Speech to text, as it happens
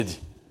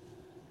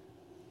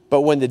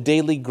But when the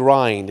daily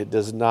grind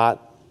does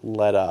not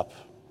let up.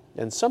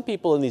 And some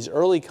people in these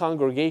early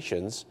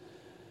congregations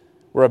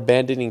were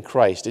abandoning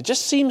Christ. It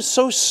just seems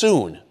so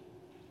soon,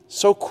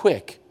 so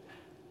quick.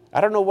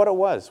 I don't know what it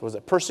was. Was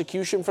it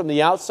persecution from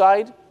the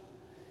outside?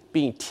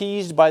 Being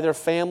teased by their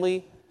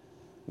family?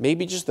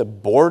 Maybe just the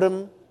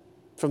boredom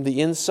from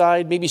the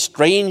inside? Maybe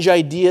strange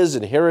ideas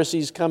and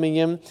heresies coming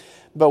in?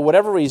 But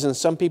whatever reason,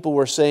 some people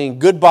were saying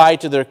goodbye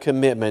to their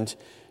commitment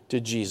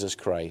to Jesus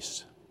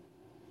Christ.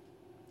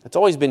 It's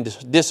always been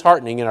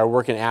disheartening in our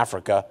work in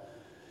Africa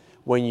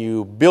when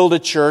you build a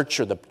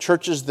church or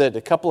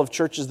a couple of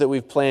churches that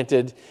we've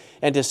planted,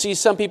 and to see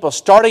some people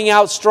starting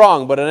out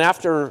strong, but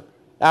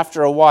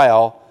after a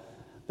while,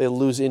 they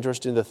lose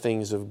interest in the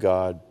things of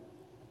God.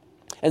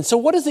 And so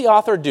what does the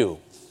author do?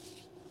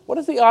 What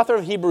does the author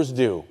of Hebrews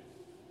do?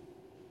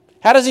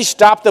 How does he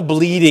stop the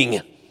bleeding?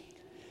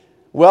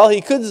 Well,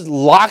 he could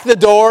lock the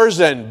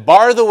doors and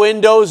bar the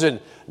windows and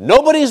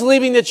nobody's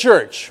leaving the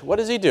church. What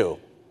does he do?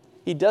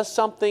 He does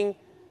something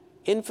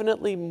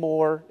infinitely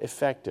more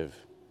effective.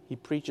 He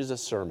preaches a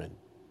sermon.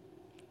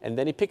 And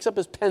then he picks up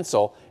his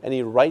pencil and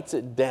he writes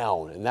it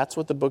down. And that's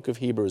what the book of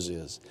Hebrews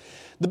is.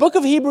 The book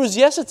of Hebrews,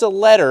 yes, it's a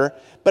letter,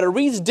 but it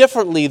reads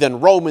differently than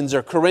Romans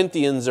or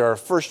Corinthians or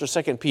 1st or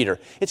 2nd Peter.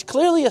 It's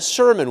clearly a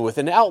sermon with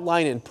an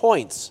outline and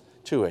points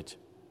to it.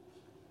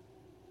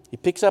 He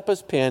picks up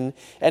his pen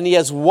and he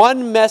has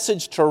one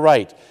message to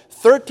write.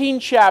 13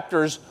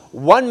 chapters,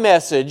 one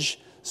message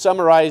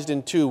summarized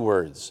in 2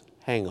 words.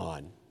 Hang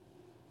on.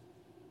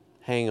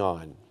 Hang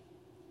on.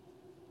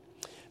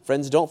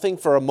 Friends, don't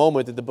think for a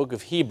moment that the book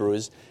of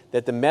Hebrews,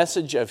 that the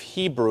message of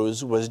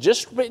Hebrews was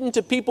just written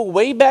to people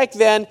way back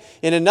then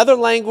in another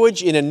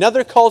language, in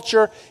another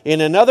culture,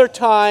 in another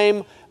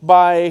time,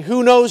 by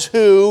who knows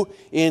who,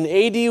 in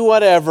AD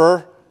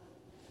whatever.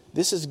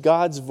 This is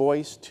God's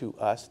voice to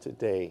us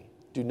today.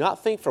 Do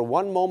not think for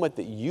one moment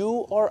that you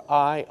or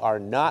I are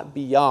not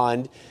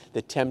beyond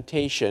the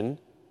temptation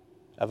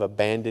of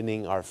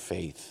abandoning our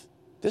faith.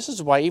 This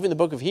is why even the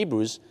book of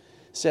Hebrews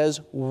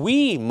says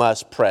we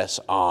must press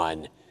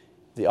on.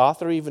 The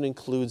author even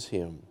includes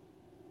him.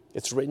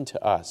 It's written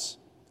to us.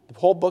 The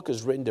whole book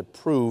is written to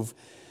prove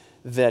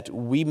that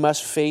we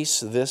must face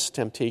this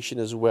temptation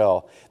as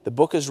well. The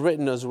book is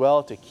written as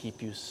well to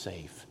keep you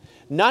safe.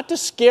 Not to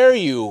scare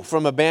you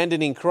from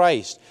abandoning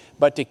Christ,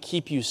 but to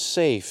keep you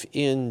safe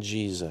in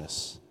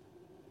Jesus.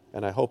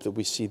 And I hope that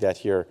we see that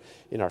here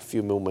in our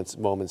few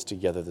moments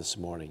together this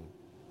morning.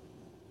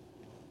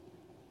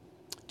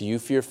 Do you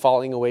fear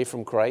falling away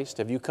from Christ?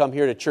 Have you come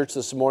here to church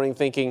this morning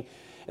thinking,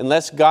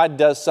 unless God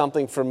does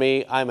something for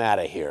me, I'm out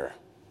of here?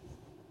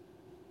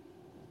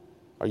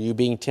 Are you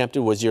being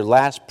tempted? Was your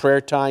last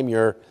prayer time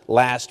your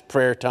last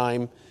prayer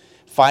time?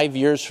 5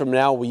 years from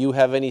now, will you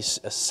have any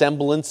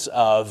semblance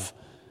of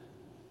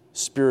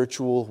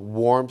spiritual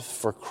warmth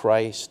for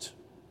Christ?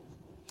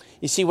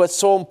 You see, what's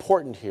so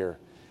important here?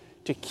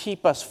 To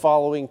keep us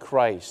following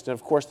Christ. And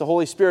of course, the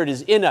Holy Spirit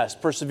is in us,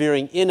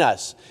 persevering in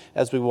us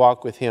as we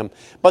walk with Him.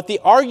 But the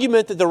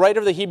argument that the writer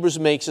of the Hebrews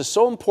makes is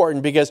so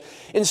important because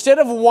instead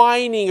of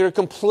whining or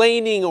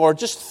complaining or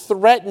just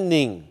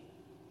threatening,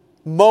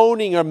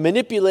 moaning or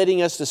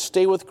manipulating us to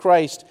stay with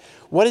Christ,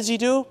 what does he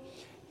do?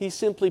 He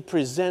simply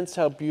presents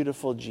how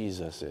beautiful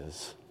Jesus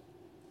is.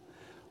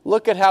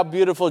 Look at how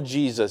beautiful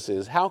Jesus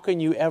is. How can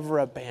you ever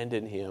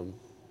abandon Him?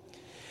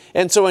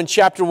 And so in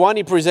chapter 1,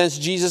 he presents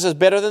Jesus as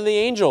better than the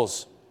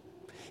angels.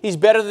 He's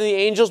better than the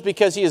angels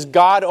because he is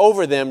God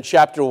over them,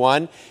 chapter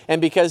 1,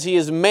 and because he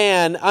is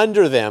man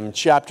under them,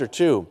 chapter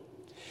 2.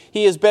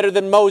 He is better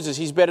than Moses.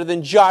 He's better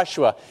than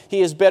Joshua.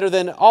 He is better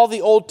than all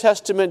the Old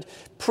Testament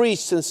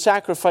priests and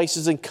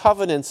sacrifices and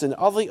covenants and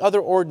all the other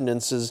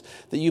ordinances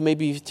that you may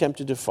be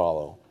tempted to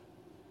follow.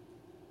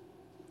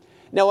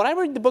 Now, when I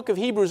read the book of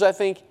Hebrews, I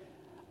think,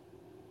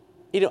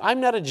 I'm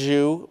not a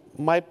Jew.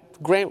 My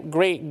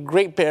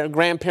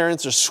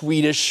great-grandparents are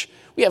Swedish.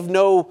 We have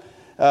no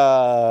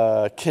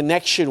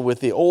connection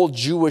with the old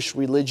Jewish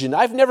religion.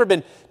 I've never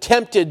been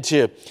tempted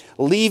to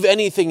leave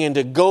anything and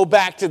to go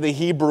back to the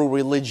Hebrew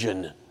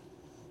religion.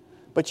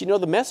 But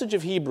the message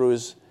of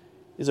Hebrews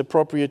is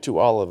appropriate to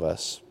all of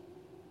us.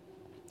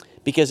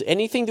 Because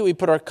anything that we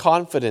put our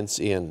confidence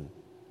in,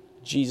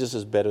 Jesus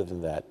is better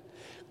than that.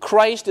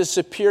 Christ is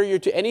superior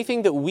to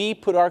anything that we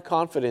put our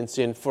confidence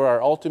in for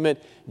our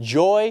ultimate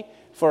joy,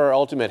 for our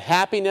ultimate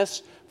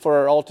happiness, for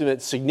our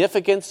ultimate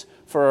significance,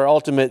 for our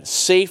ultimate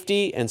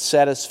safety and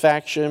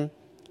satisfaction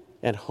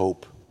and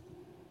hope.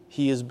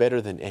 He is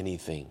better than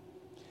anything.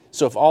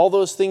 So if all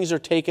those things are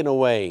taken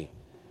away,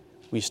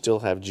 we still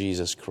have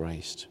Jesus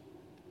Christ.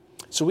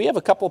 So we have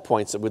a couple of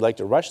points that we'd like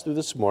to rush through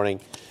this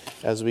morning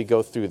as we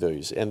go through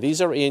those. And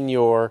these are in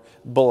your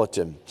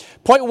bulletin.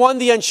 Point 1,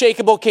 the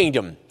unshakable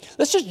kingdom.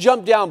 Let's just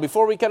jump down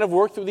before we kind of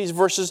work through these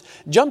verses.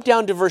 Jump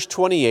down to verse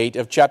 28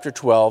 of chapter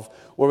 12,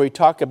 where we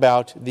talk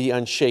about the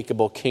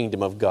unshakable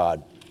kingdom of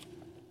God.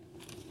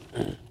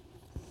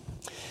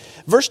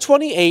 Verse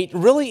 28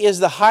 really is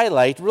the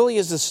highlight, really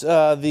is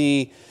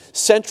the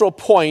central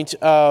point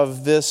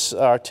of this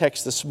our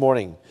text this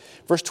morning.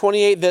 Verse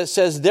 28 that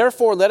says,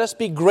 therefore let us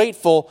be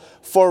grateful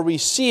for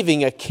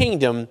receiving a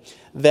kingdom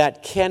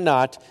that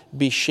cannot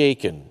be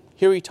shaken.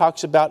 Here he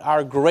talks about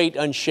our great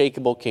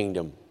unshakable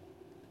kingdom.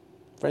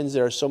 Friends,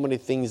 there are so many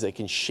things that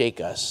can shake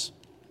us.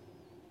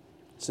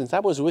 Since I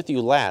was with you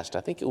last,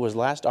 I think it was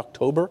last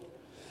October,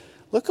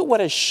 look at what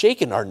has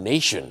shaken our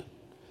nation.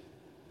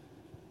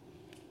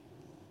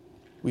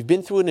 We've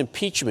been through an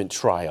impeachment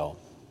trial.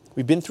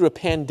 We've been through a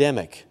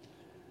pandemic,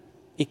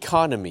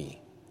 economy,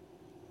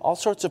 all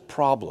sorts of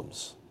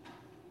problems.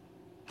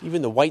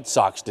 Even the White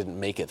Sox didn't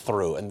make it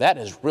through, and that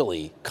has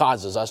really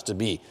causes us to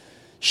be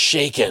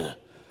shaken.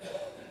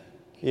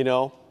 You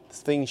know,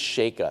 things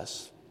shake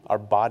us. Our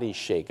bodies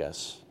shake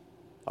us.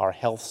 Our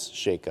healths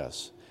shake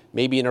us.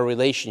 Maybe in a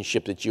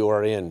relationship that you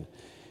are in,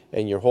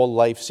 and your whole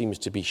life seems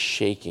to be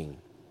shaking.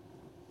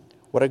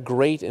 What a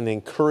great and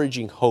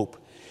encouraging hope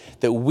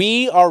that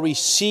we are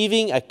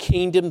receiving a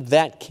kingdom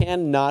that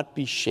cannot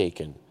be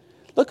shaken.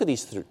 Look at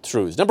these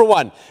truths. Number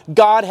one,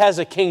 God has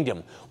a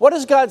kingdom. What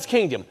is God's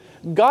kingdom?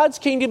 God's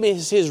kingdom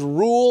is His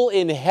rule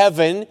in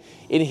heaven,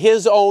 in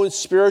His own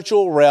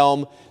spiritual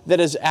realm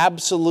that is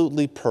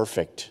absolutely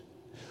perfect.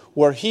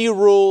 Where He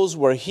rules,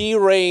 where He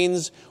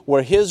reigns,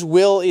 where His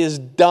will is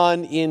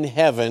done in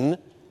heaven.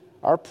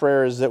 Our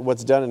prayer is that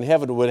what's done in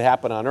heaven would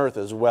happen on earth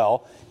as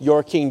well.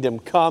 Your kingdom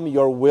come,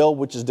 your will,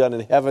 which is done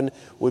in heaven,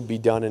 would be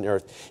done in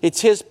earth.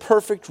 It's His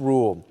perfect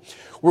rule.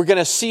 We're going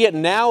to see it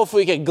now if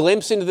we get a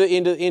glimpse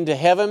into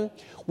heaven.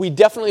 We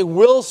definitely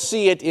will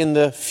see it in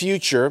the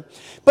future.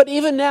 But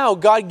even now,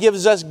 God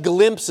gives us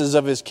glimpses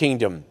of His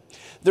kingdom.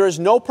 There is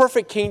no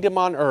perfect kingdom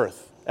on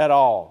earth at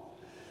all.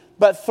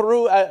 But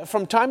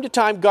from time to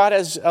time, God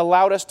has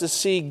allowed us to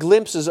see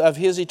glimpses of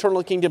His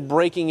eternal kingdom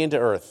breaking into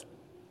earth.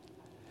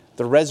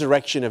 The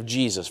resurrection of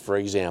Jesus, for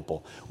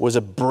example, was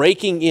a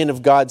breaking in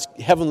of God's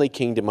heavenly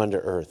kingdom under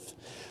earth.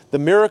 The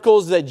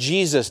miracles that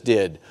Jesus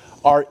did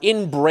are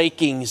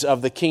inbreakings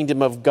of the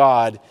kingdom of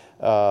God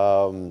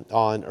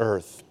on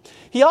earth.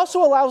 He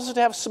also allows us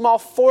to have small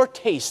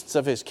foretastes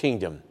of His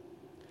kingdom,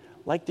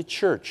 like the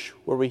church,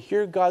 where we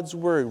hear God's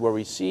word, where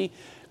we see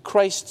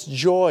Christ's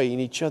joy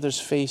in each other's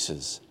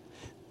faces.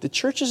 The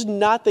church is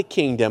not the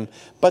kingdom,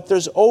 but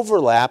there's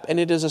overlap, and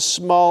it is a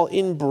small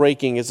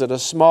inbreaking, is it a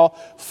small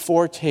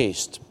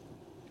foretaste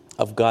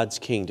of God's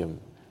kingdom.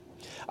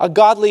 A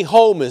godly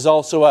home is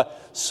also a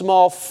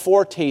small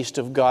foretaste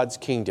of God's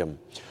kingdom,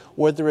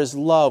 where there is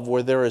love,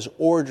 where there is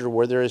order,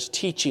 where there is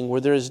teaching,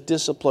 where there is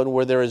discipline,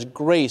 where there is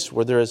grace,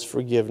 where there is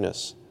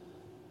forgiveness.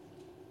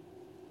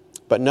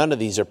 But none of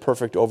these are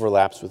perfect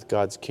overlaps with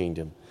God's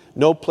kingdom.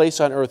 No place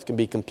on earth can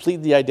be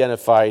completely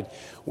identified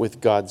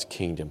with God's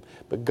kingdom.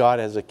 But God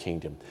has a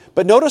kingdom.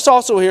 But notice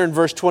also here in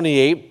verse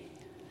 28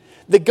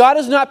 that God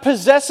is not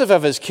possessive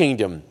of His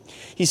kingdom.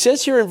 He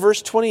says here in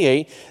verse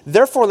 28,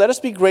 therefore let us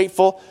be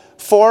grateful,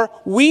 for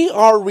we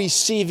are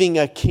receiving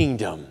a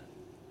kingdom.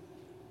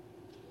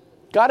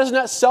 God is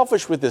not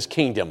selfish with His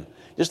kingdom.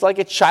 Just like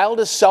a child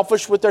is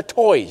selfish with their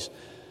toys.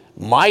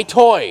 My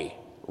toy,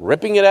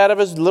 ripping it out of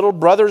his little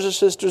brother's or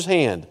sister's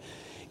hand.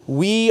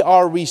 We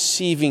are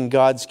receiving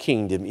God's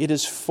kingdom. It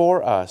is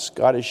for us.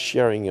 God is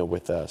sharing it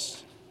with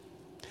us.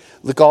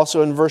 Look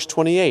also in verse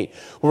 28,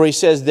 where he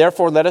says,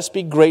 therefore let us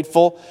be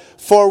grateful,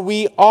 for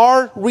we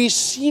are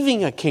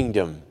receiving a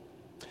kingdom.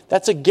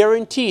 That's a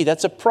guarantee.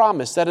 That's a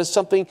promise. That is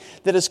something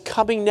that is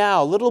coming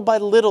now. Little by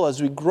little, as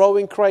we grow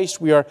in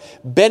Christ, we are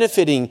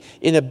benefiting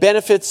in the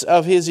benefits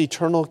of His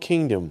eternal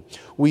kingdom.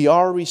 We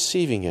are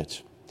receiving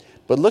it.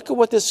 But look at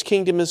what this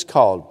kingdom is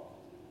called.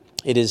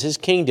 It is His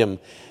kingdom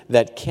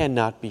that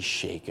cannot be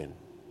shaken.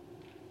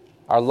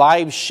 Our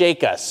lives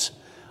shake us.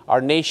 Our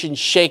nations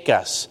shake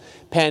us.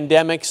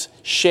 Pandemics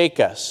shake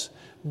us.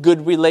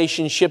 Good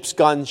relationships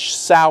gone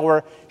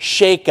sour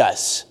shake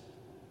us.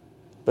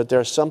 But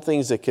there are some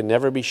things that can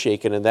never be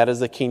shaken, and that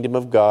is the kingdom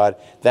of God.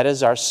 That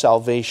is our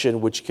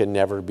salvation, which can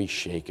never be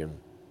shaken.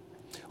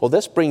 Well,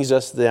 this brings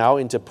us now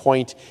into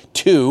point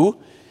 2,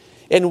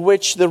 in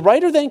which the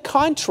writer then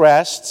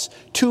contrasts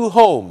two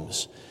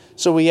homes.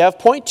 So we have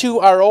point 2,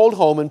 our old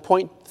home, and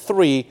point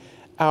 3,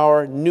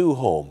 our new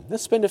home.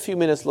 Let's spend a few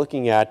minutes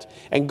looking at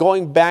and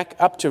going back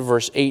up to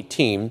verse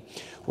 18,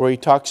 where he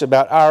talks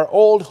about our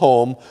old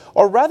home,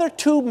 or rather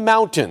two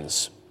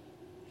mountains.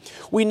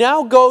 We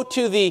now go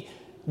to the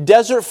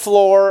desert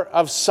floor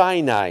of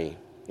Sinai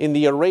in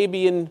the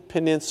Arabian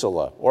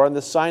Peninsula, or on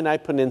the Sinai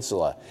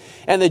Peninsula.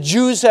 And the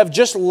Jews have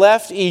just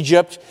left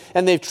Egypt,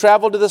 and they've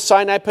traveled to the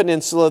Sinai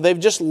Peninsula. They've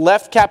just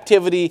left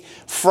captivity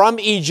from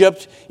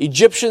Egypt,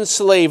 Egyptian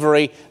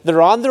slavery.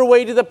 They're on their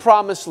way to the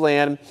Promised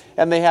Land,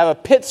 and they have a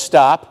pit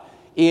stop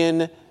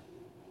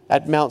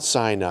at Mount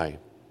Sinai.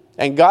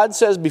 And God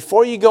says,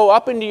 before you go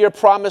up into your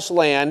Promised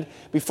Land,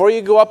 before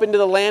you go up into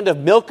the land of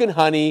milk and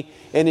honey,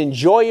 and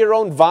enjoy your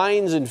own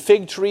vines and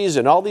fig trees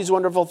and all these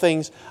wonderful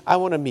things, I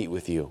want to meet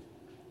with you.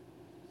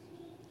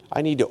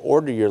 I need to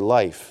order your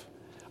life.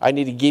 I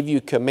need to give you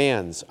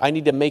commands. I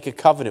need to make a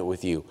covenant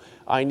with you.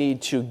 I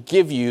need to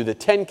give you the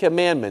 10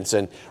 commandments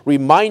and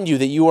remind you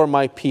that you are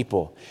my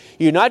people.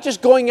 You're not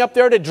just going up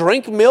there to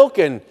drink milk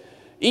and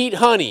eat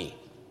honey.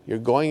 You're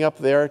going up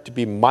there to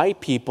be my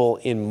people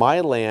in my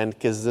land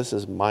because this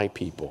is my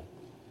people.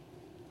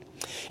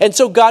 And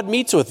so God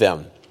meets with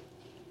them.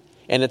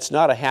 And it's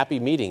not a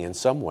happy meeting in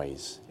some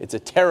ways. It's a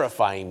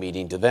terrifying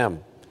meeting to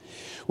them.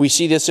 We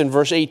see this in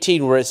verse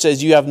 18 where it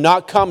says, you have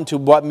not come to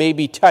what may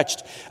be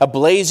touched, a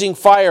blazing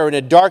fire and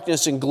a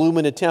darkness and gloom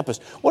and a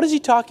tempest. What is he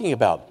talking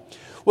about?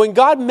 When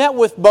God met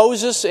with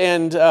Moses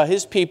and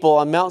his people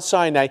on Mount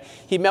Sinai,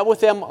 he met with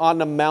them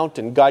on a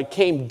mountain. God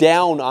came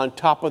down on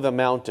top of the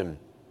mountain.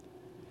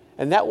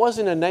 And that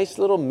wasn't a nice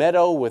little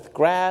meadow with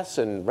grass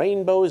and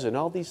rainbows and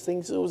all these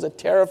things. It was a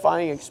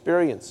terrifying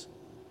experience.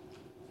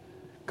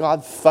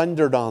 God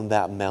thundered on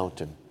that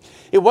mountain.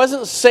 It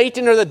wasn't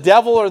Satan or the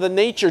devil or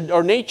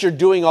nature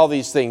doing all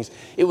these things.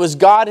 It was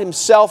God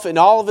himself in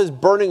all of his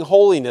burning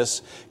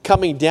holiness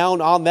coming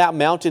down on that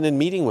mountain and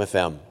meeting with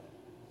them.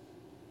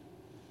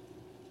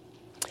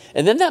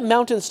 And then that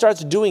mountain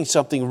starts doing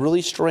something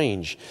really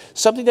strange,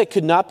 something that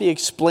could not be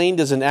explained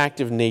as an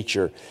act of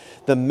nature.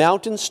 The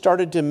mountain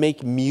started to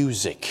make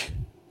music,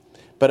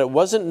 but it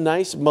wasn't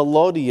nice,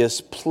 melodious,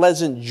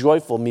 pleasant,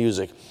 joyful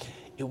music.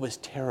 It was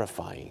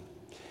terrifying.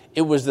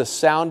 It was the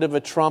sound of a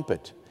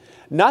trumpet.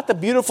 Not the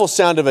beautiful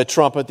sound of a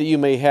trumpet that you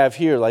may have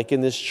here, like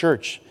in this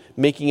church,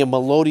 making a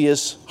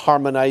melodious,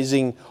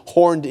 harmonizing,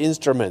 horned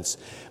instruments.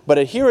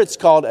 But here it's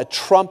called a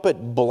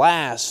trumpet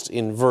blast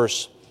in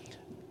verse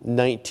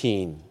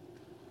 19.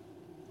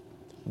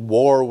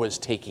 War was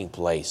taking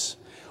place.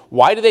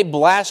 Why did they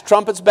blast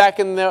trumpets back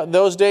in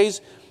those days?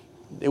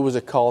 It was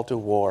a call to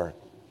war.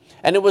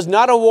 And it was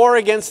not a war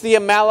against the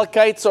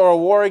Amalekites or a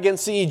war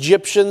against the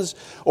Egyptians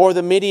or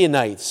the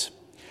Midianites.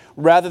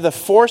 Rather, the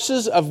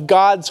forces of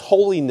God's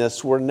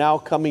holiness were now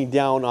coming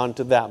down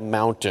onto that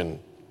mountain,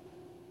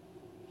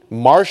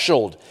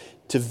 marshaled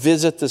to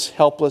visit this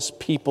helpless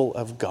people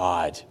of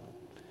God.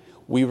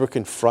 We were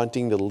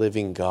confronting the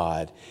living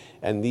God,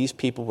 and these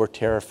people were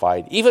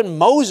terrified. Even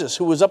Moses,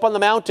 who was up on the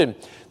mountain,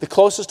 the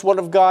closest one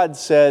of God,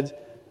 said,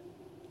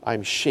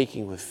 I'm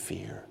shaking with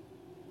fear.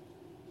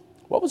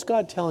 What was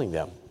God telling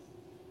them?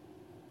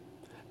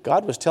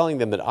 God was telling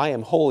them that I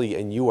am holy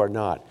and you are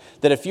not.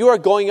 That if you are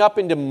going up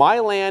into my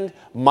land,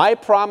 my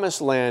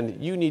promised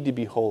land, you need to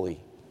be holy.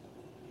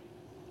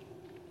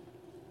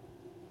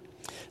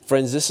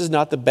 Friends, this is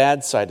not the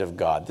bad side of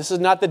God. This is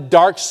not the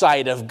dark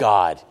side of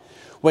God.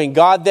 When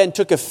God then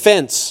took a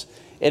fence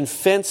and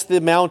fenced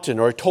the mountain,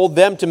 or told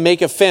them to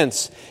make a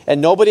fence, and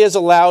nobody is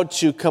allowed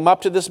to come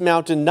up to this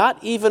mountain, not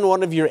even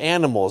one of your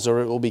animals, or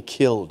it will be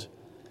killed.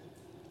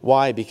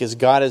 Why? Because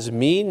God is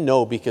mean?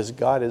 No, because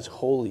God is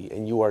holy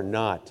and you are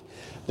not.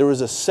 There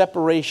was a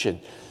separation.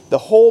 The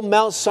whole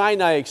Mount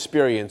Sinai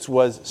experience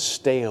was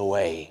stay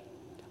away.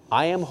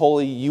 I am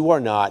holy, you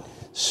are not.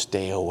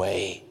 Stay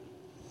away.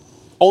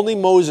 Only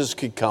Moses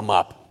could come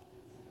up.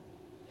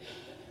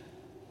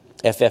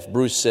 F.F.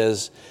 Bruce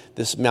says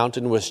this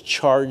mountain was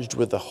charged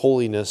with the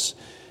holiness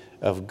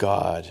of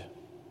God.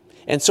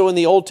 And so in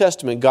the Old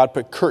Testament, God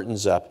put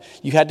curtains up.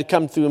 You had to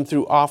come through them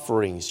through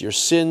offerings. Your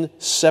sin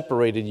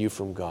separated you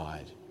from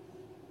God.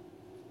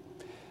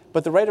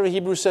 But the writer of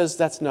Hebrews says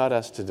that's not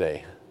us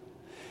today.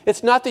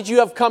 It's not that you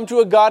have come to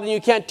a God and you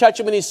can't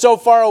touch him and he's so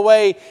far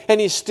away and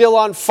he's still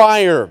on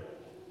fire.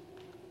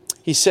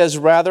 He says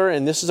rather,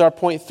 and this is our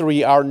point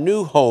 3, our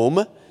new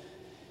home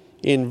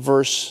in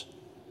verse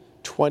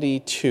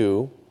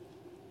 22,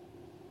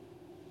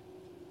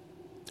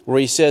 where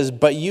he says,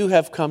 but you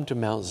have come to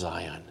Mount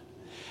Zion.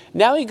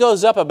 Now he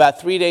goes up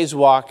about 3 days'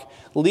 walk,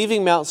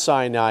 leaving Mount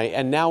Sinai,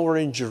 and now we're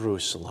in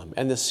Jerusalem.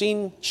 And the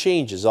scene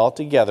changes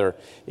altogether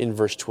in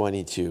verse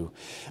 22.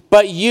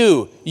 But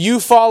you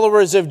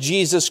followers of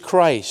Jesus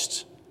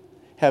Christ,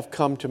 have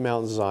come to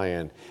Mount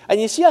Zion. And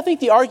you see, I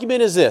think the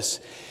argument is this.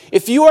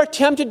 If you are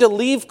tempted to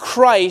leave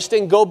Christ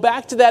and go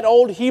back to that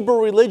old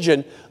Hebrew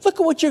religion,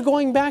 look at what you're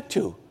going back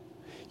to.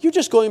 You're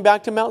just going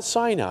back to Mount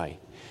Sinai.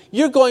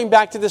 You're going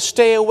back to the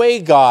stay away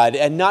God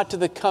and not to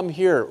the come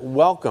here,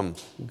 welcome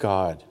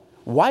God.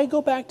 Why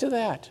go back to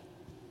that?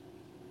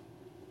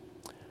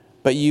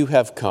 But you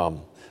have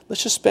come.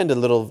 Let's just spend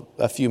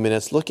a few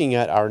minutes looking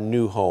at our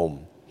new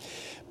home.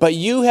 But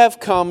you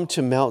have come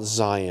to Mount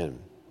Zion.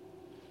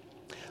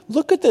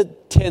 Look at the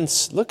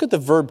tense, look at the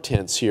verb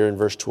tense here in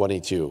verse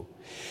 22.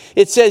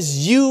 It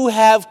says, you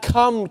have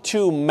come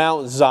to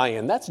Mount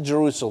Zion. That's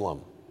Jerusalem.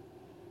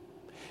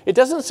 It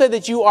doesn't say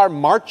that you are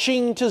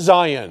marching to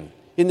Zion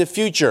in the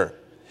future.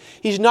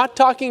 He's not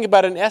talking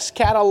about an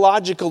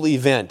eschatological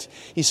event.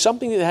 He's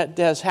something that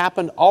has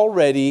happened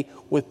already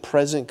with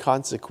present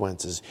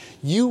consequences.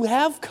 You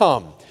have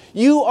come.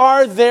 You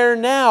are there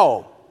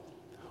now.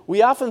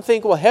 We often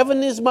think, well,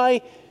 heaven is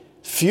my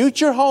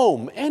future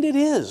home, and it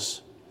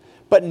is.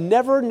 But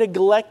never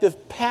neglect the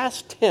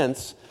past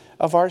tense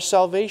of our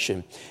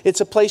salvation.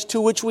 It's a place to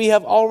which we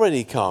have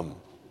already come.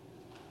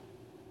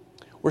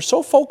 We're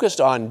so focused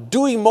on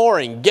doing more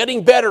and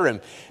getting better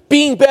and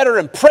being better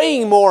and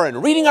praying more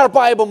and reading our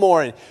Bible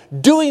more and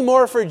doing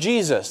more for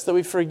Jesus that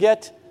we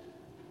forget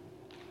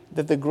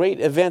that the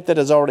great event that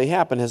has already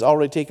happened has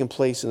already taken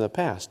place in the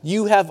past.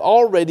 You have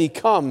already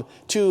come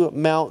to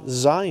Mount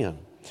Zion.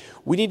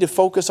 We need to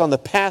focus on the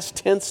past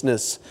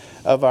tenseness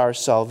of our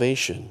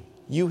salvation.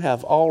 You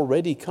have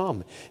already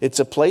come. It's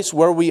a place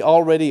where we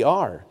already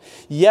are.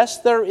 Yes,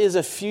 there is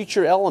a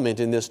future element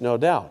in this, no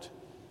doubt.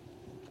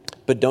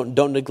 But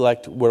don't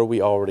neglect where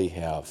we already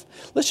have.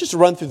 Let's just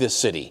run through this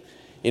city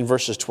in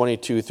verses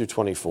 22 through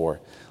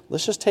 24.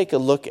 Let's just take a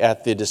look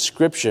at the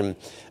description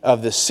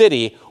of the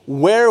city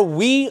where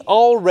we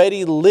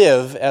already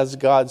live as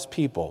God's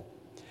people.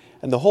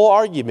 And the whole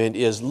argument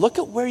is, look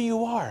at where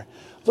you are.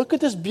 Look at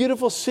this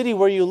beautiful city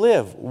where you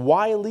live.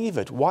 Why leave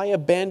it? Why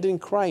abandon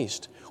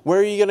Christ? Where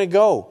are you going to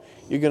go?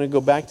 You're going to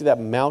go back to that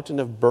mountain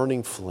of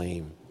burning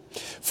flame.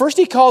 First,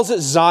 he calls it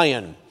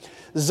Zion.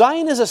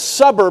 Zion is a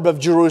suburb of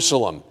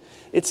Jerusalem.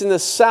 It's in the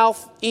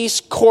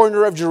southeast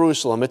corner of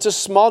Jerusalem. It's a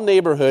small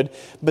neighborhood,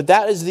 but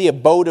that is the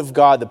abode of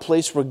God, the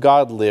place where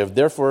God lived.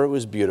 Therefore, it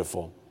was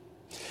beautiful.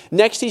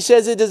 Next, he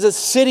says it is a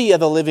city of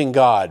the living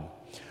God.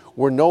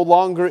 We're no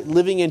longer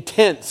living in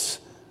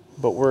tents,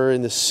 but we're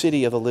in the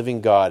city of the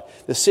living God.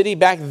 The city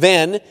back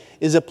then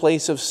is a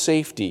place of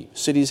safety.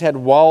 Cities had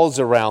walls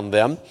around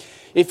them.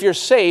 If you're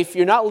safe,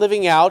 you're not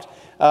living out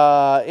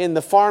in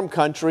the farm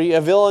country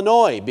of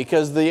Illinois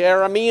because the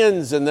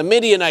Arameans and the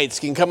Midianites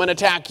can come and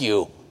attack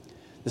you.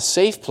 The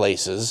safe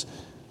places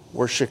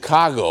were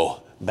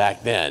Chicago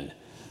back then.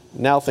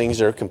 Now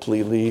things are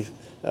completely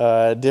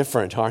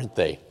different, aren't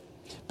they?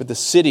 But the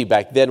city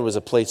back then was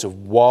a place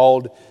of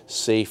walled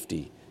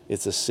safety.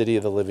 It's the city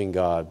of the living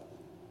God.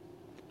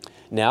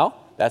 Now,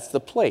 that's the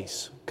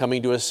place.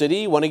 Coming to a city,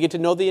 you want to get to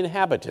know the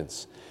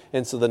inhabitants.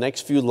 And so the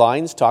next few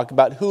lines talk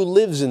about who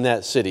lives in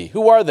that city.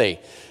 Who are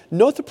they?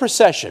 Note the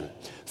procession.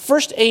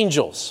 First,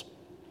 angels.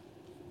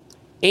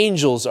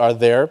 Angels are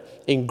there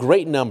in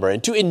great number,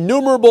 and to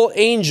innumerable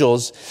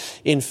angels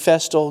in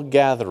festal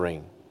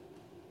gathering.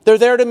 They're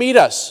there to meet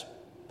us.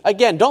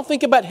 Again, don't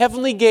think about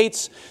heavenly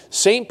gates,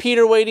 St.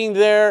 Peter waiting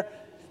there.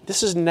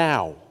 This is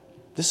now.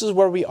 This is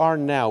where we are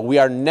now. We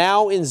are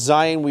now in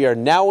Zion. We are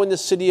now in the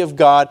city of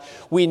God.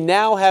 We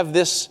now have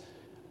this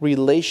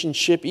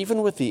relationship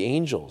even with the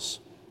angels.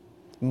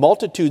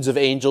 Multitudes of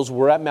angels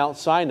were at Mount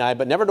Sinai,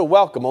 but never to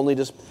welcome, only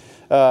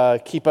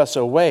to keep us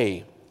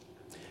away.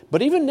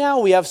 But even now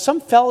we have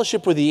some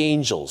fellowship with the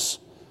angels.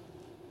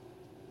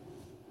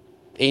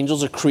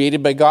 Angels are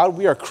created by God.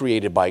 We are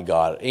created by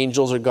God.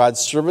 Angels are God's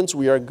servants.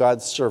 We are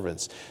God's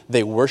servants.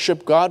 They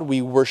worship God.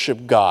 We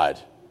worship God.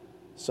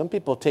 Some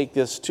people take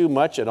this too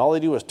much and all they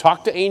do is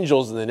talk to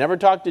angels and they never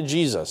talk to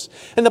Jesus.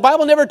 And the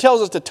Bible never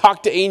tells us to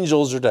talk to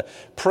angels or to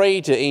pray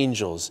to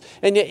angels.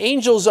 And yet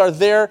angels are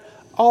there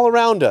all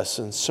around us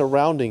and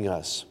surrounding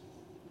us.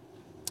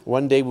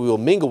 One day we will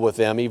mingle with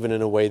them even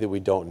in a way that we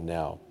don't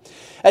now.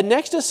 And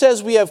next it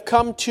says we have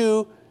come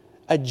to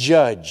a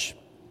judge.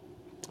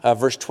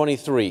 Verse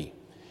 23.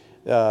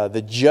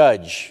 The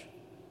judge,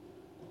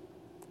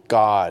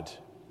 God,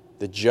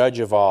 the judge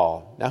of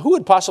all. Now, who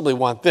would possibly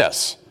want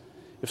this?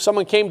 If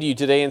someone came to you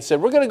today and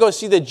said, we're going to go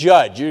see the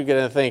judge, you're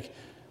going to think,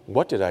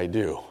 what did I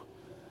do?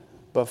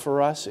 But for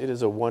us, it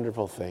is a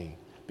wonderful thing.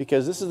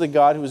 Because this is the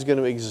God who is going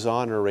to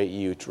exonerate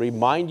you, to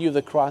remind you of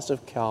the cross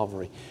of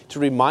Calvary, to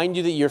remind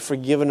you that you're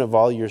forgiven of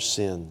all your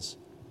sins.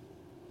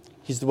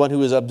 He's the one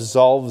who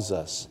absolves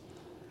us.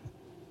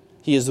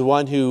 He is the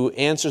one who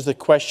answers the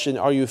question,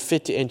 are you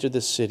fit to enter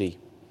the city?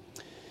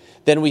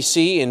 Then we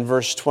see in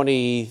verse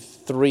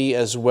 23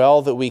 as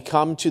well that we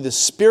come to the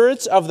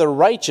spirits of the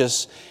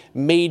righteous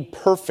made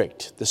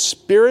perfect. The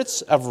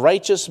spirits of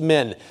righteous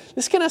men.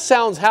 This kind of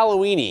sounds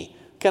Halloween-y,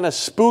 kind of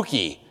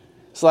spooky.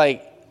 It's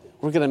like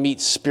we're going to meet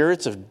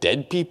spirits of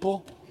dead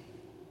people.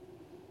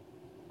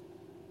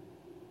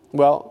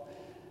 Well,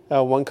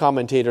 one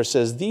commentator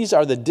says, these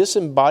are the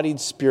disembodied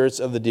spirits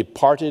of the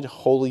departed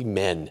holy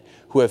men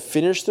who have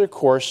finished their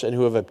course and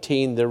who have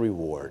obtained their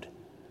reward.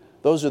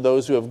 Those are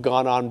those who have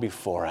gone on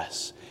before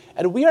us.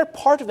 And we are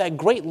part of that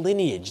great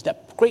lineage,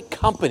 that great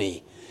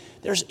company.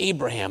 There's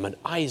Abraham and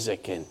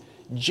Isaac and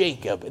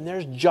Jacob, and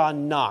there's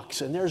John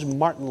Knox, and there's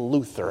Martin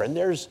Luther, and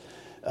there's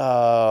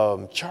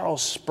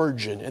Charles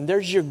Spurgeon, and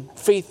there's your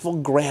faithful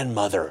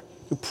grandmother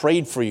who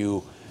prayed for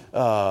you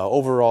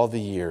over all the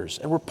years.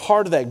 And we're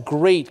part of that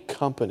great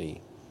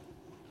company.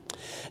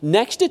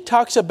 Next, it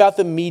talks about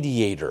the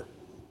mediator.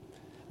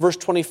 Verse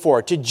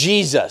 24, to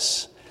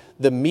Jesus,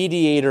 the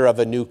mediator of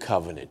a new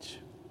covenant.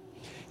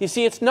 You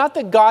see, it's not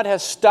that God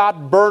has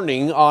stopped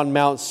burning on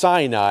Mount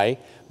Sinai,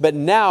 but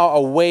now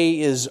a way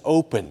is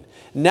open.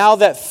 Now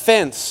that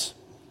fence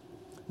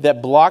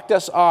that blocked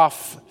us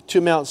off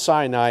to Mount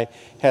Sinai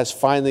has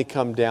finally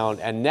come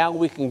down. And now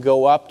we can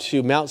go up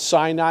to Mount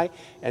Sinai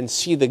and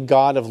see the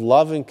God of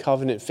love and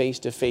covenant face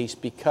to face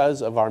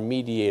because of our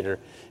mediator,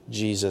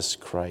 Jesus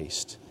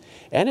Christ.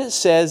 And it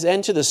says,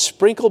 and to the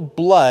sprinkled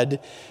blood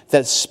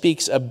that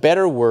speaks a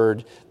better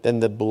word than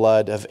the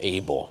blood of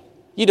Abel.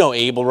 You know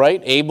Abel,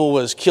 right? Abel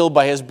was killed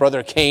by his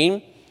brother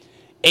Cain.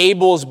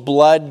 Abel's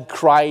blood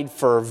cried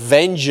for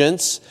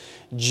vengeance.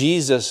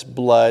 Jesus'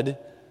 blood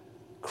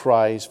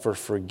cries for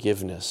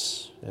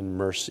forgiveness and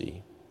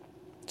mercy.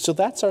 So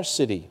that's our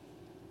city.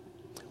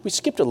 We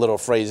skipped a little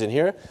phrase in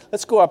here.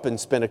 Let's go up and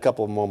spend a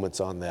couple of moments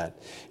on that.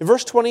 In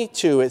verse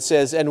 22, it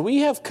says, "And we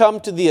have come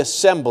to the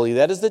assembly,"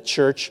 that is the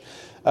church,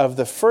 "of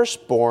the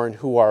firstborn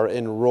who are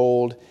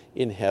enrolled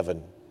in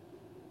heaven."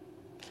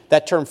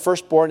 That term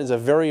firstborn is a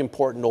very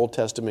important Old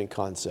Testament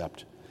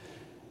concept.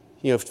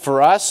 You know,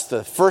 for us,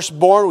 the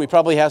firstborn, we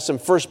probably have some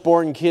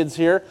firstborn kids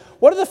here.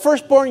 What do the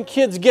firstborn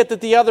kids get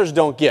that the others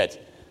don't get?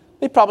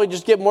 They probably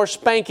just get more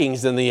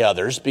spankings than the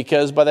others,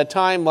 because by the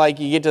time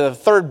you get to the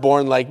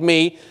thirdborn like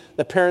me,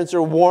 the parents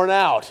are worn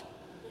out.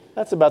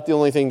 That's about the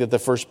only thing that the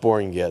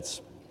firstborn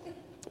gets.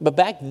 But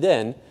back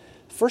then,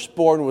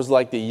 firstborn was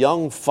like the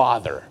young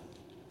father.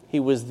 He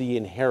was the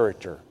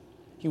inheritor.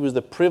 He was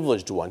the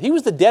privileged one. He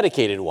was the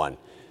dedicated one.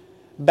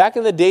 Back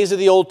in the days of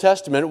the Old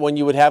Testament, when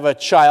you would have a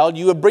child,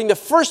 you would bring the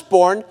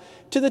firstborn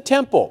to the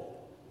temple,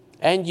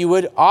 and you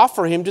would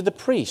offer him to the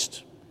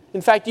priest.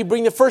 In fact, you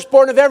bring the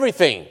firstborn of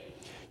everything.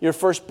 Your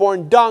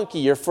firstborn donkey,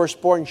 your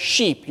firstborn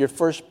sheep, your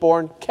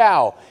firstborn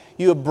cow.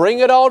 You would bring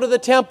it all to the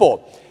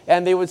temple,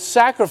 and they would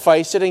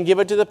sacrifice it and give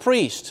it to the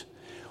priest.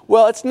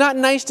 Well, it's not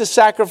nice to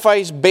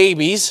sacrifice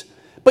babies,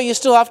 but you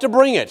still have to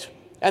bring it.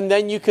 And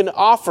then you can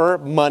offer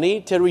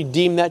money to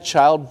redeem that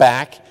child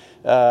back,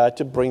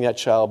 to bring that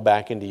child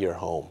back into your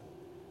home.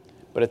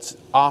 But it's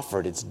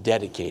offered, it's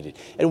dedicated.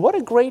 And what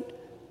a great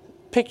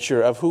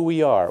picture of who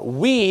we are.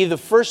 We, the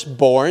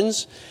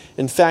firstborns,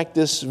 in fact,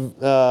 this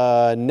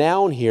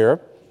noun here,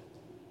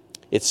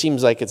 it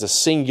seems like it's a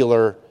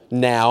singular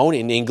noun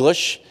in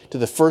English to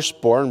the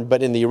firstborn,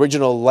 but in the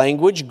original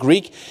language,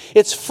 Greek,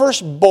 it's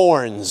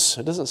firstborns.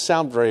 It doesn't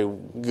sound very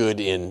good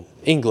in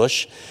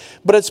English,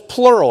 but it's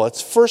plural,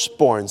 it's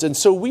firstborns. And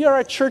so we are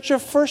a church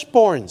of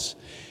firstborns.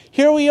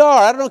 Here we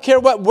are. I don't care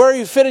where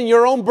you fit in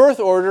your own birth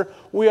order.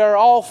 We are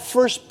all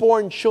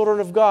firstborn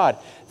children of God.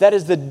 That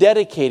is the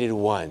dedicated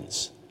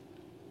ones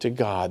to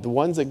God. The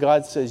ones that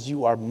God says,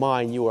 you are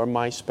mine. You are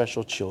my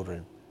special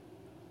children.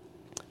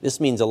 This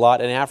means a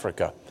lot in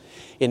Africa.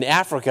 In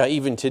Africa,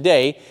 even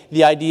today,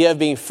 the idea of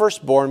being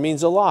firstborn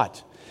means a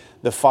lot.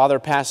 The father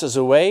passes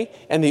away,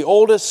 and the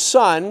oldest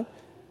son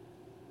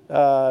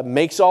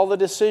makes all the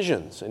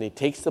decisions. And he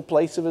takes the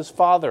place of his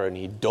father, and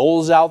he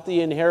doles out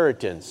the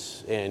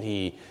inheritance, and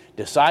he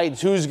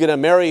decides who's going to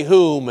marry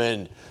whom,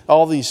 and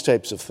all these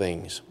types of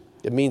things.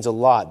 It means a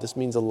lot. This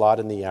means a lot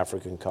in the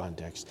African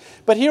context.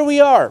 But here we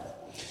are.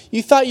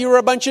 You thought you were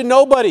a bunch of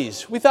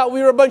nobodies. We thought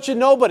we were a bunch of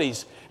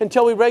nobodies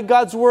until we read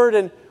God's word,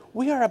 and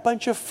we are a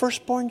bunch of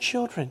firstborn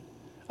children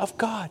of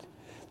God,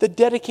 the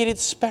dedicated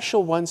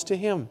special ones to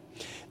Him,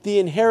 the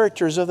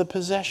inheritors of the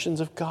possessions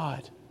of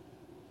God.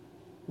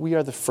 We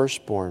are the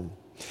firstborn.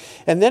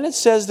 And then it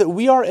says that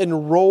we are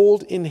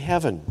enrolled in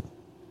heaven.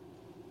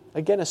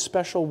 Again, a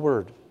special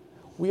word.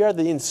 We are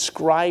the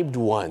inscribed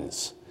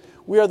ones.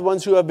 We are the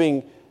ones who have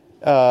been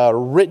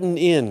written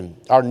in.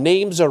 Our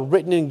names are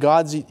written in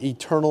God's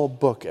eternal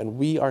book, and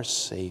we are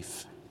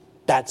safe.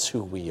 That's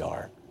who we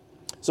are.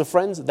 So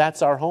friends,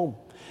 that's our home.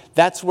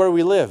 That's where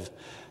we live.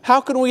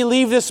 How can we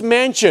leave this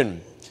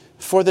mansion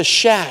for the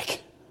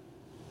shack?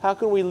 How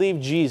can we leave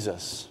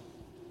Jesus?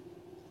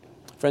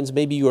 Friends,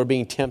 maybe you are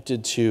being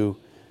tempted to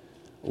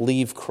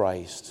leave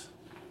Christ.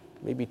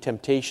 Maybe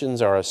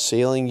temptations are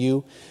assailing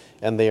you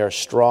and they are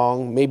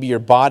strong. Maybe your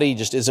body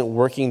just isn't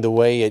working the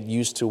way it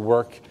used to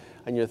work,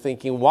 and you're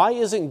thinking, why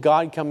isn't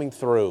God coming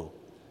through?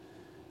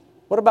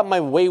 What about my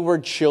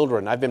wayward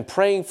children? I've been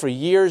praying for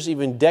years,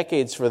 even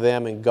decades for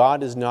them, and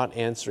God is not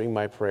answering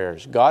my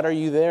prayers. God, are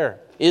you there?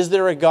 Is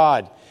there a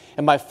God?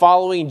 Am I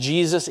following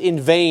Jesus in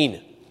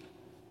vain?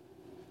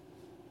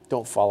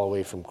 Don't fall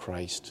away from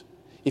Christ.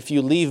 If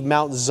you leave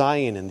Mount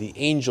Zion and the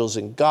angels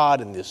and God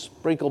and the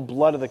sprinkled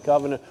blood of the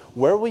covenant,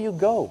 where will you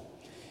go?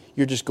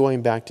 You're just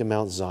going back to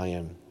Mount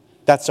Zion.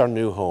 That's our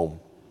new home.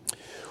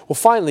 Well,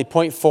 finally,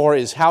 point 4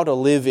 is how to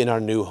live in our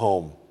new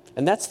home.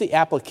 And that's the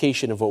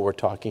application of what we're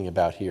talking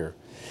about here.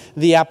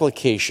 The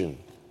application.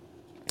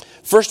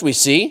 First we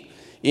see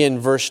in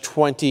verse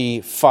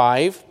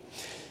 25,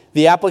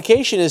 the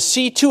application is,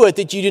 see to it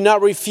that you do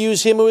not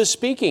refuse him who is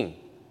speaking.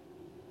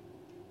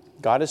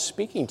 God is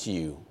speaking to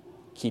you.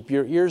 Keep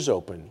your ears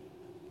open.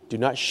 Do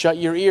not shut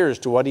your ears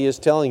to what he is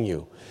telling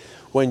you.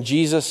 When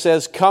Jesus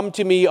says, come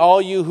to me,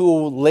 all you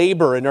who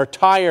labor and are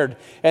tired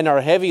and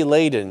are heavy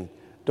laden,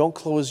 don't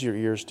close your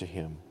ears to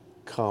him.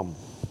 Come.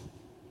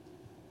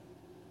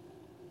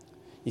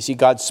 You see,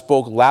 God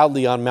spoke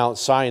loudly on Mount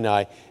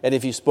Sinai, and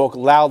if he spoke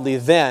loudly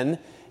then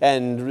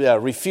and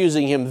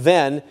refusing him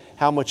then,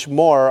 how much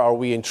more are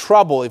we in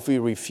trouble if we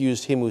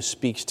refused him who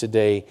speaks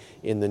today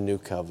in the new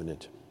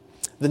covenant?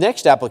 The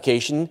next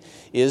application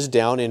is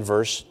down in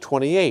verse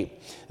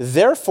 28.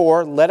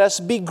 Therefore, let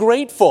us be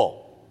grateful.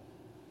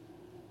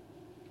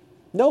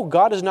 No,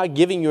 God is not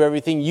giving you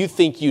everything you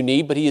think you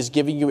need, but he is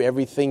giving you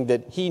everything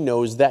that he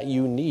knows that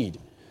you need.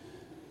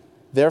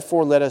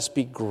 Therefore, let us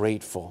be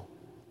grateful.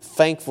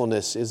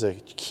 Thankfulness is a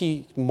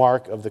key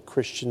mark of the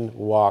Christian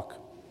walk.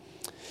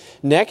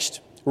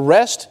 Next,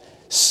 rest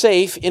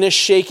safe in a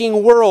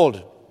shaking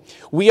world.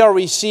 We are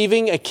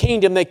receiving a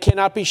kingdom that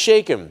cannot be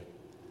shaken.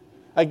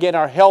 Again,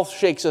 our health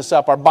shakes us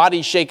up. Our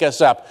bodies shake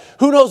us up.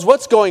 Who knows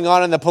what's going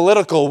on in the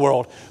political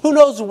world? Who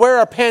knows where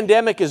a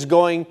pandemic is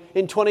going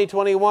in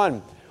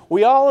 2021?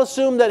 We all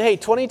assume that, hey,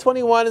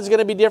 2021 is going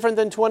to be different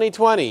than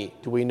 2020.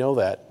 Do we know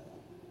that?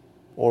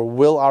 Or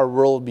will our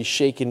world be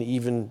shaken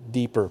even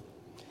deeper?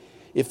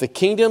 If the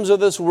kingdoms of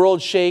this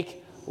world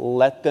shake,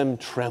 let them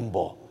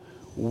tremble.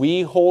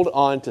 We hold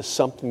on to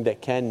something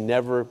that can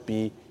never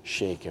be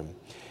shaken.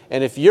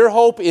 And if your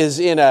hope is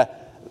in a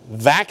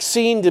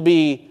vaccine to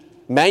be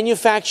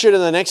manufactured in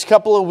the next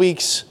couple of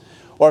weeks,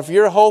 or if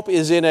your hope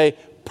is in a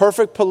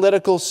perfect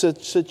political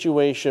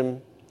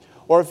situation,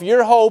 or if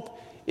your hope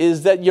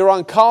is that your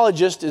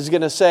oncologist is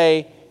going to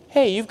say,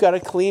 hey, you've got a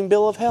clean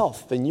bill of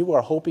health, then you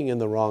are hoping in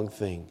the wrong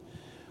thing.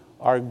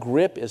 Our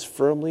grip is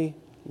firmly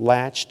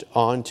latched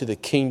onto the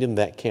kingdom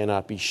that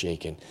cannot be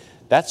shaken.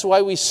 That's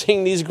why we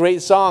sing these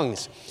great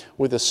songs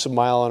with a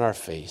smile on our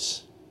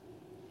face.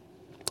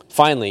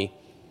 Finally,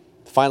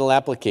 the final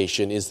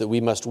application is that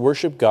we must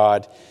worship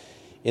God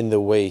in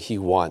the way He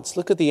wants.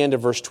 Look at the end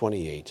of verse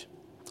 28.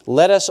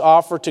 Let us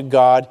offer to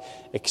God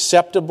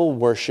acceptable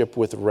worship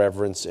with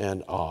reverence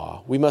and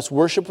awe. We must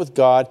worship with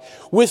God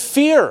with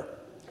fear.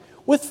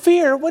 With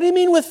fear? What do you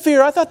mean with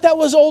fear? I thought that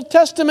was Old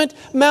Testament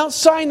Mount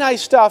Sinai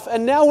stuff,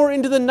 and now we're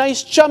into the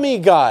nice chummy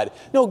God.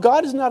 No,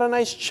 God is not a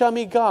nice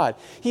chummy God.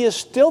 He is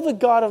still the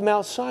God of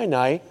Mount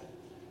Sinai.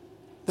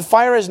 The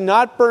fire is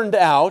not burned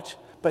out,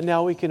 but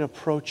now we can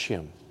approach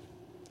Him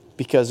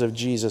because of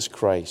Jesus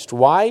Christ.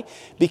 Why?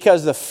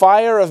 Because the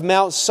fire of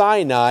Mount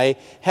Sinai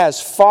has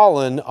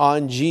fallen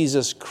on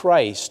Jesus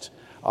Christ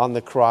on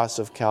the cross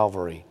of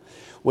Calvary.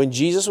 When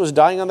Jesus was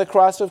dying on the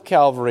cross of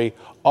Calvary,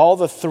 all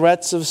the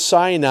threats of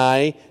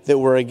Sinai that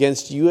were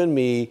against you and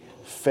me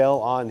fell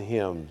on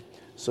Him.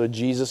 So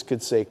Jesus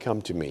could say,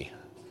 come to me.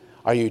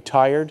 Are you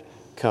tired?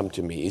 Come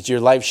to me. Is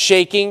your life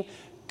shaking?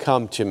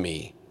 Come to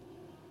me.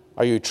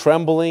 Are you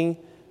trembling?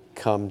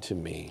 Come to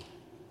me.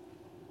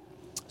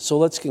 So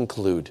let's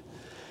conclude.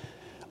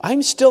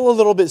 I'm still a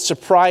little bit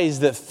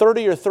surprised that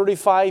 30 or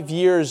 35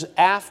 years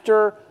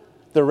after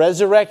the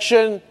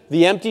resurrection,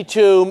 the empty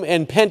tomb,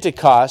 and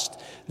Pentecost,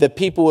 that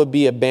people would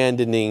be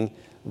abandoning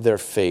their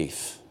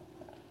faith.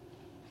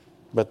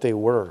 But they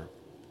were,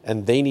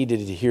 and they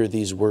needed to hear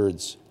these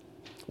words.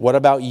 What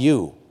about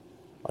you?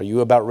 Are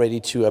you about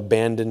ready to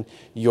abandon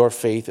your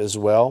faith as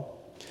well?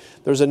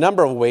 There's a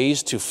number of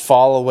ways to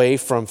fall away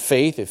from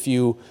faith if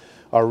you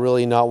are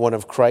really not one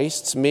of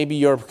Christ's. Maybe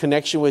your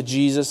connection with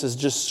Jesus is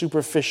just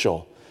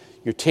superficial.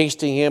 You're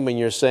tasting Him and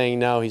you're saying,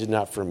 no, He's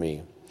not for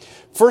me.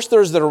 First,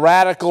 there's the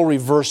radical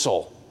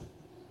reversal.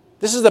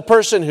 This is the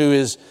person who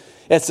is,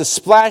 it's a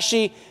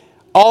splashy,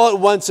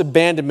 all-at-once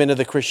abandonment of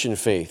the Christian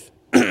faith.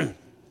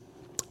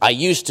 I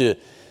used to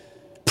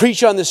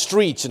preach on the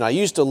streets and I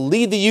used to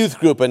lead the youth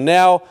group, and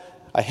now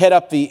I head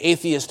up the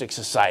atheistic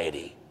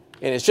society.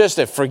 And it's just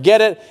that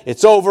forget it,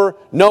 it's over,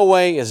 no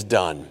way, it's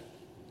done.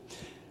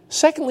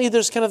 Secondly,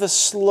 there's kind of the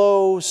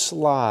slow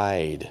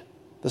slide,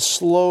 the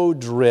slow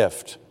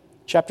drift.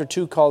 Chapter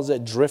 2 calls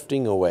it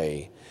drifting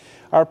away.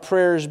 Our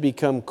prayers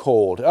become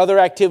cold. Other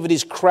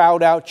activities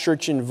crowd out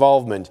church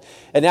involvement.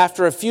 And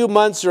after a few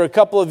months or a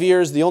couple of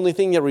years, the only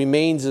thing that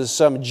remains is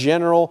some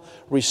general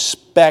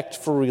respect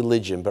for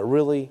religion. But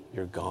really,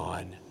 you're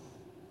gone.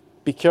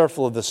 Be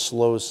careful of the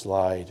slow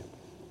slide.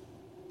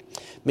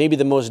 Maybe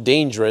the most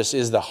dangerous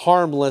is the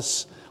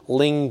harmless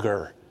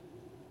linger.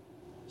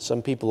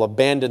 Some people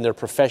abandon their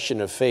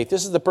profession of faith.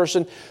 This is the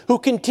person who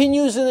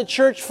continues in the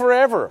church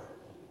forever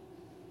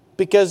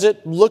because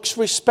it looks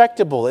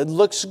respectable. It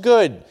looks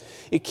good.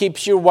 It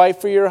keeps your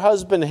wife or your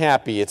husband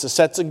happy. It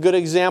sets a good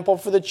example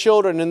for the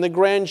children and the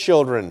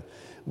grandchildren.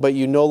 But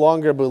you no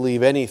longer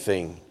believe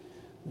anything.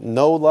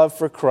 No love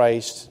for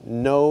Christ.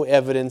 No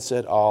evidence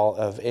at all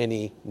of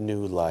any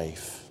new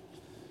life.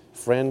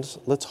 Friends,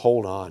 let's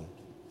hold on.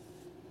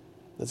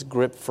 Let's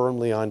grip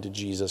firmly onto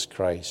Jesus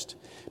Christ,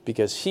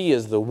 because He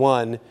is the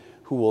one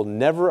who will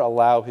never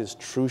allow His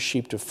true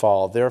sheep to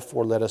fall.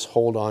 Therefore, let us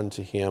hold on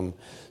to Him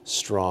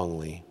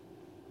strongly.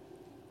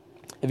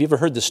 Have you ever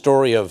heard the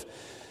story of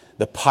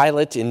the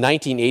pilot in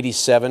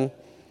 1987,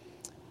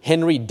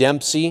 Henry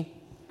Dempsey?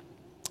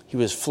 He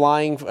was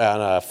flying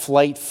on a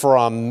flight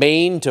from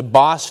Maine to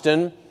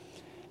Boston,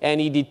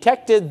 and he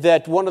detected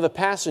that one of the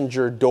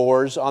passenger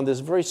doors on this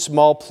very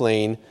small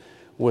plane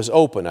was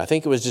open. I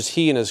think it was just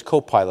he and his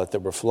co-pilot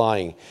that were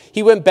flying.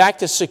 He went back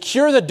to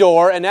secure the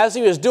door, and as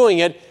he was doing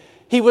it,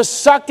 he was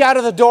sucked out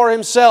of the door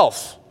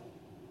himself.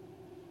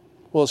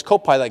 Well, his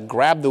co-pilot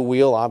grabbed the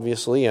wheel,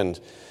 obviously, and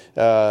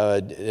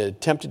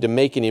attempted to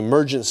make an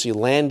emergency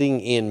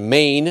landing in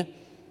Maine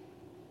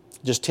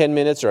just 10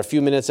 minutes or a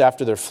few minutes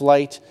after their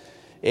flight.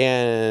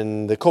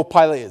 And the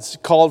co-pilot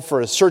called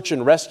for a search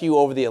and rescue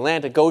over the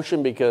Atlantic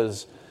Ocean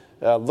because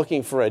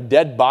looking for a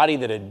dead body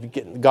that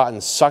had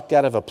gotten sucked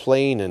out of a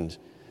plane. And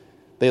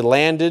they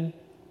landed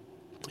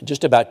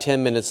just about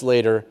 10 minutes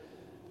later.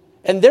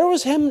 And there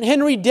was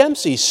Henry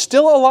Dempsey,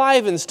 still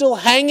alive and still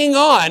hanging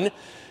on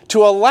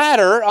to a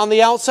ladder on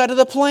the outside of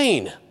the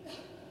plane.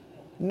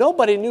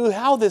 Nobody knew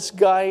how this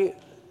guy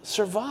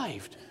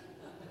survived.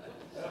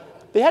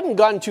 They hadn't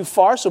gotten too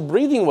far, so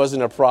breathing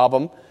wasn't a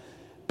problem.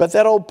 But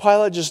that old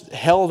pilot just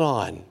held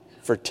on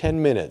for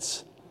 10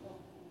 minutes.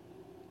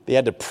 They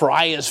had to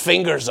pry his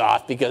fingers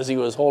off because he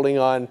was holding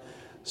on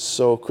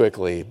so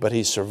quickly. But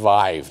he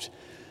survived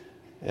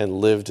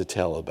and lived to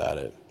tell about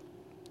it.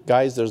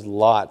 Guys, there's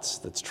lots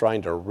that's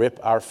trying to rip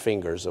our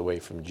fingers away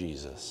from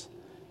Jesus.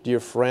 Dear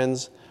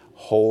friends,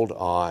 hold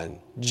on.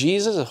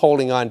 Jesus is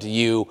holding on to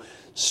you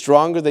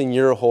stronger than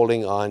you're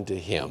holding on to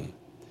him.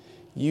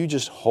 You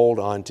just hold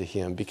on to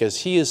him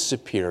because he is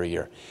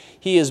superior.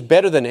 He is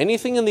better than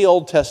anything in the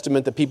Old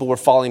Testament that people were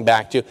falling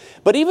back to.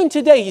 But even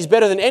today, he's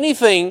better than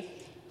anything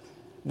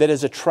that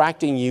is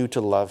attracting you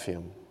to love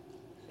him.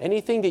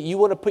 Anything that you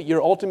want to put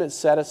your ultimate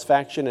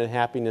satisfaction and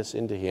happiness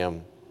into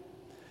him.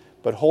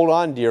 But hold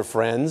on, dear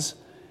friends,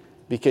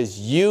 because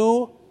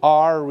you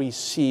are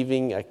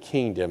receiving a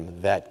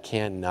kingdom that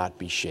cannot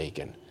be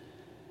shaken.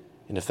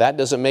 And if that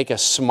doesn't make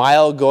us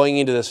smile going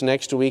into this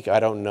next week, I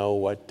don't know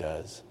what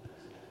does.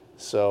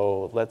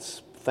 So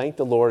let's thank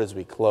the Lord as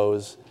we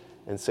close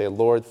and say,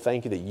 Lord,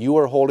 thank you that you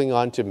are holding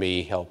on to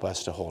me. Help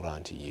us to hold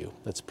on to you.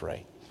 Let's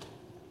pray.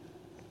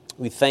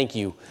 We thank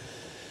you,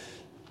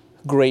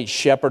 great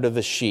shepherd of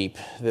the sheep,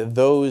 that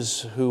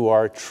those who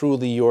are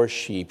truly your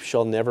sheep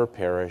shall never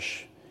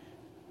perish.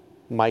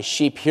 My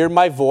sheep hear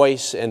my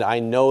voice, and I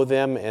know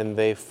them, and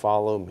they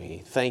follow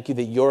me. Thank you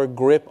that your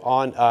grip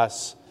on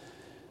us,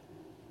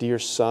 dear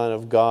Son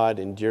of God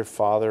and dear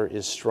Father,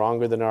 is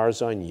stronger than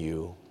ours on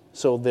you.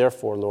 So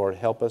therefore, Lord,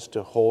 help us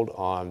to hold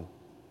on.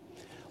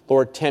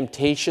 Lord,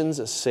 temptations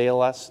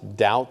assail us,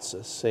 doubts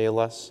assail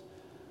us.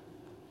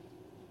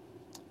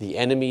 The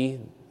enemy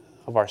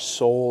of our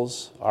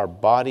souls, our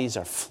bodies,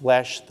 our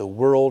flesh, the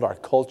world, our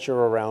culture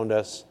around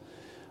us,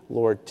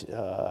 Lord,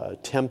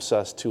 tempts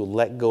us to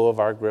let go of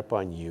our grip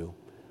on you.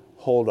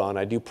 Hold on.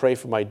 I do pray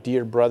for my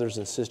dear brothers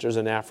and sisters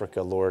in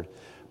Africa, Lord.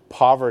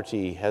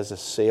 Poverty has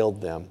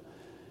assailed them.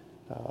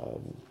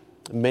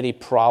 Many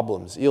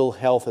problems, ill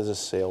health has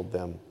assailed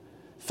them.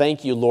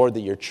 Thank you, Lord,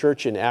 that your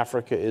church in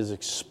Africa is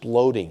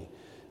exploding.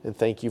 And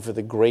thank you for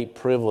the great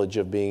privilege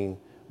of being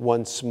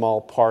one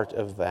small part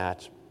of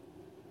that.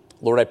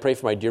 Lord, I pray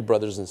for my dear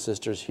brothers and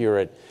sisters here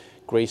at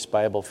Grace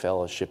Bible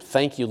Fellowship.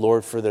 Thank you,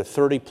 Lord, for their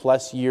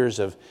 30-plus years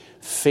of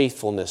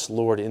faithfulness,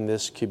 Lord, in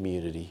this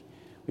community.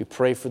 We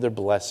pray for their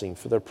blessing,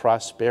 for their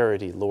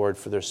prosperity, Lord,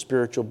 for their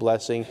spiritual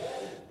blessing,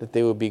 that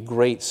they would be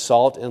great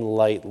salt and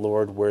light,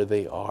 Lord, where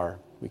they are.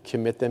 We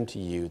commit them to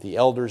you, the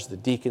elders, the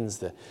deacons,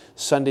 the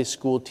Sunday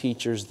school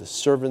teachers, the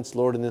servants,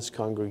 Lord, in this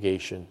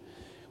congregation.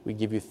 We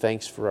give you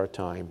thanks for our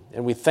time.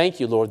 And we thank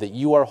you, Lord, that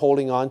you are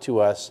holding on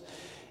to us.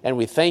 And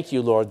we thank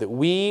you, Lord, that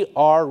we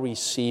are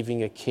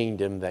receiving a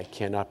kingdom that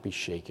cannot be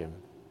shaken.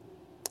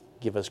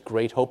 Give us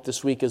great hope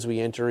this week as we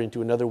enter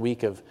into another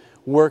week of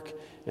work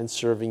and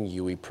serving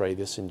you. We pray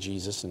this in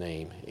Jesus'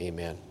 name.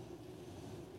 Amen.